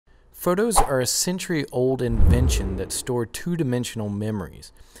Photos are a century-old invention that store two-dimensional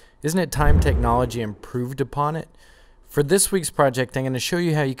memories. Isn't it time technology improved upon it? For this week's project, I'm going to show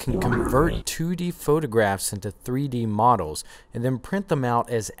you how you can convert 2D photographs into 3D models and then print them out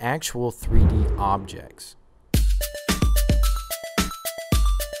as actual 3D objects.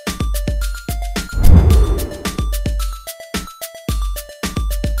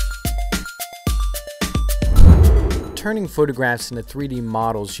 Turning photographs into 3D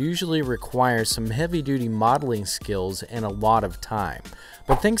models usually requires some heavy-duty modeling skills and a lot of time.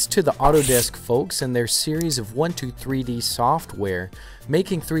 But thanks to the Autodesk folks and their series of 123D software,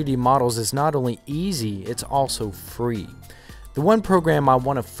 making 3D models is not only easy, it's also free. The one program I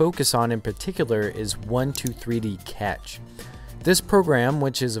want to focus on in particular is 123D Catch. This program,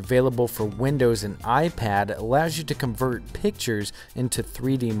 which is available for Windows and iPad, allows you to convert pictures into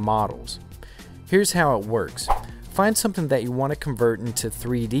 3D models. Here's how it works. Find something that you want to convert into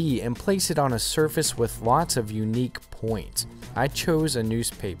 3D and place it on a surface with lots of unique points. I chose a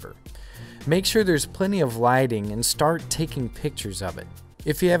newspaper. Make sure there's plenty of lighting and start taking pictures of it.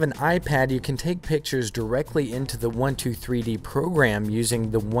 If you have an iPad, you can take pictures directly into the 123D program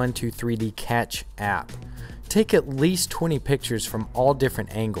using the 123D Catch app. Take at least 20 pictures from all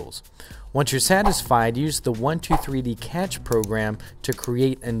different angles. Once you're satisfied, use the 123D Catch program to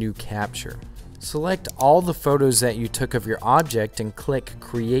create a new capture. Select all the photos that you took of your object and click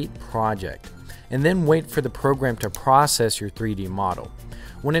Create Project, and then wait for the program to process your 3D model.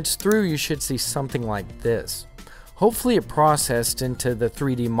 When it's through, you should see something like this. Hopefully it processed into the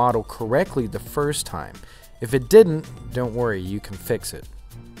 3D model correctly the first time. If it didn't, don't worry, you can fix it.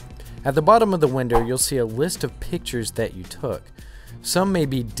 At the bottom of the window, you'll see a list of pictures that you took. Some may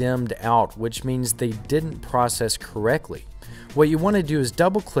be dimmed out, which means they didn't process correctly. What you want to do is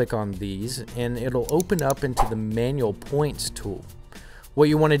double click on these and it'll open up into the manual points tool. What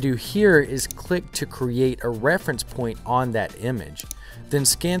you want to do here is click to create a reference point on that image. Then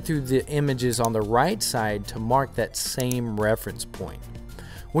scan through the images on the right side to mark that same reference point.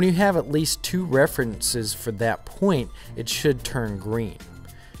 When you have at least 2 references for that point, it should turn green.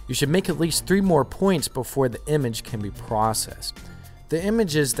 You should make at least 3 more points before the image can be processed. The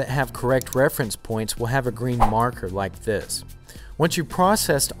images that have correct reference points will have a green marker like this. Once you've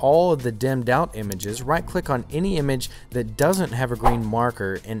processed all of the dimmed out images, right-click on any image that doesn't have a green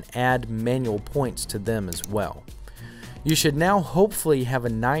marker and add manual points to them as well. You should now hopefully have a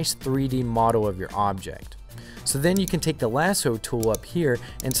nice 3D model of your object. So then you can take the lasso tool up here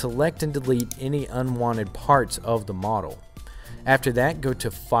and select and delete any unwanted parts of the model. After that, go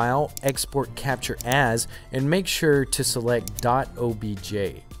to File, Export Capture As, and make sure to select .obj.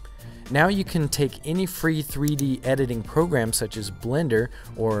 Now you can take any free 3D editing program such as Blender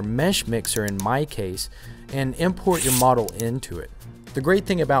or Mesh Mixer in my case and import your model into it. The great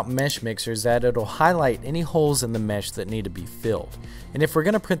thing about Mesh Mixer is that it'll highlight any holes in the mesh that need to be filled. And if we're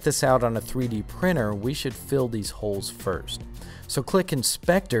going to print this out on a 3D printer, we should fill these holes first. So click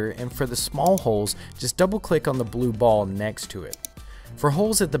Inspector, and for the small holes, just double click on the blue ball next to it. For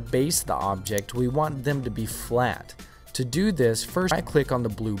holes at the base of the object, we want them to be flat. To do this, first right click on the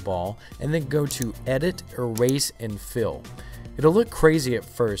blue ball and then go to Edit, Erase, and Fill. It'll look crazy at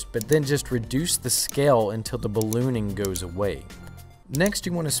first, but then just reduce the scale until the ballooning goes away. Next,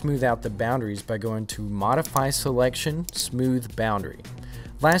 you want to smooth out the boundaries by going to Modify Selection, Smooth Boundary.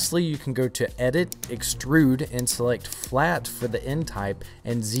 Lastly, you can go to Edit, Extrude, and select Flat for the end type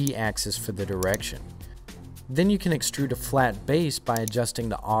and Z-axis for the direction. Then you can extrude a flat base by adjusting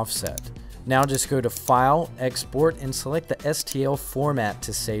the offset. Now just go to File, Export, and select the STL format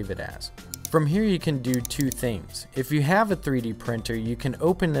to save it as. From here you can do 2 things. If you have a 3D printer, you can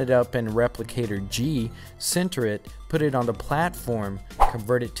open it up in Replicator G, center it, put it on the platform,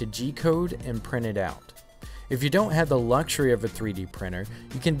 convert it to G-code, and print it out. If you don't have the luxury of a 3D printer,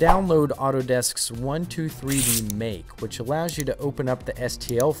 you can download Autodesk's 123D Make, which allows you to open up the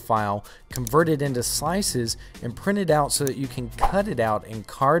STL file, convert it into slices, and print it out so that you can cut it out in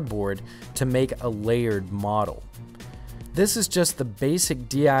cardboard to make a layered model. This is just the basic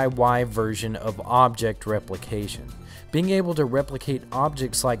DIY version of object replication. Being able to replicate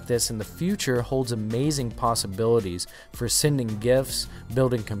objects like this in the future holds amazing possibilities for sending gifts,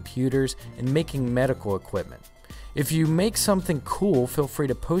 building computers, and making medical equipment. If you make something cool, feel free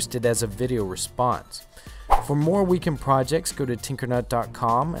to post it as a video response. For more weekend projects, go to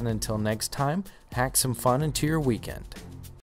Tinkernut.com, and until next time, hack some fun into your weekend.